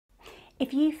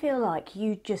If you feel like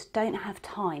you just don't have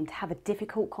time to have a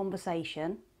difficult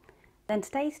conversation, then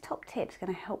today's top tip is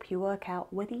going to help you work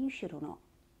out whether you should or not.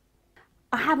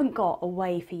 I haven't got a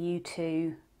way for you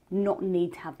to not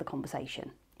need to have the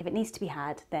conversation. If it needs to be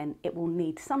had, then it will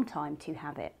need some time to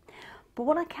have it. But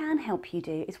what I can help you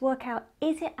do is work out,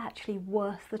 is it actually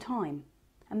worth the time?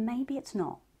 And maybe it's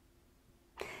not.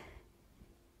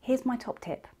 Here's my top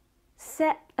tip.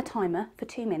 Set a timer for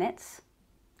 2 minutes,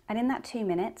 and in that 2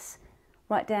 minutes,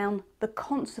 write down the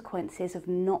consequences of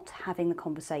not having the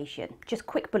conversation. Just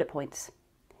quick bullet points.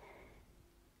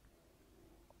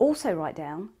 Also write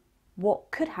down what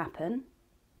could happen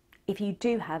if you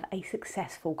do have a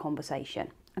successful conversation,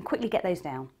 and quickly get those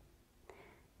down.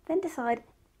 Then decide,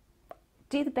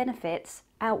 do the benefits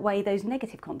outweigh those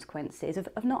negative consequences of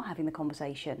not having the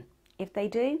conversation? If they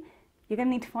do, you're going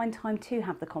to need to find time to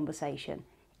have the conversation.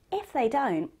 If they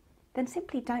don't, then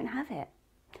simply don't have it.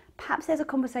 Perhaps there's a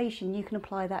conversation you can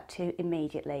apply that to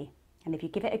immediately. And if you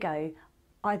give it a go,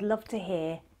 I'd love to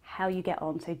hear how you get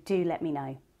on, so do let me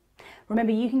know.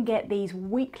 Remember, you can get these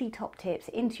weekly top tips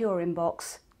into your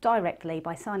inbox directly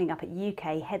by signing up at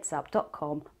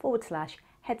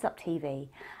ukheadsup.com/headsuptv.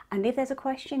 And if there's a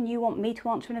question you want me to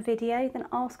answer in a video, then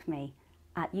ask me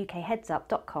at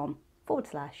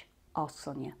ukheadsup.com/ask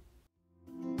Sonia.